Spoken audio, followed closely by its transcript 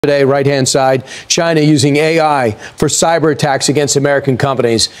Today, right-hand side, China using AI for cyber attacks against American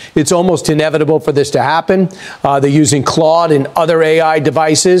companies. It's almost inevitable for this to happen. They're using Claude and other AI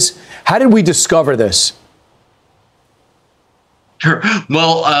devices. How did we discover this? Sure.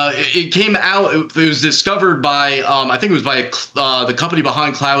 Well, it came out, it was discovered by, I think it was by the company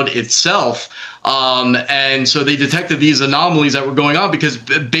behind Cloud itself. And so they detected these anomalies that were going on because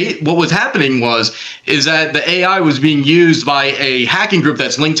what was happening is that the AI was being used by a hacking group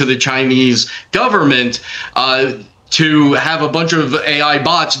that's linked to the Chinese government, to have a bunch of AI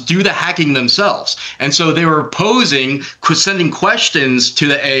bots do the hacking themselves. And so they were sending questions to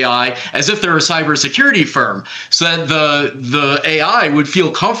the AI as if they're a cybersecurity firm, so that the AI would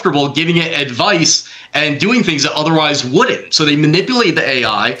feel comfortable giving it advice and doing things that otherwise wouldn't. So they manipulate the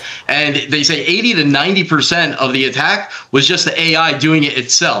AI, and they say 80 to 90% of the attack was just the AI doing it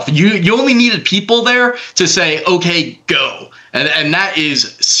itself. You only needed people there to say, okay, go. And that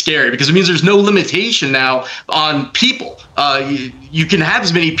is scary because it means there's no limitation now on people. You can have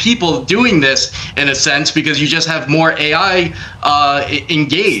as many people doing this in a sense because you just have more AI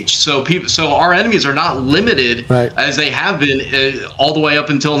engaged. So our enemies are not limited, right, as they have been all the way up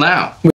until now.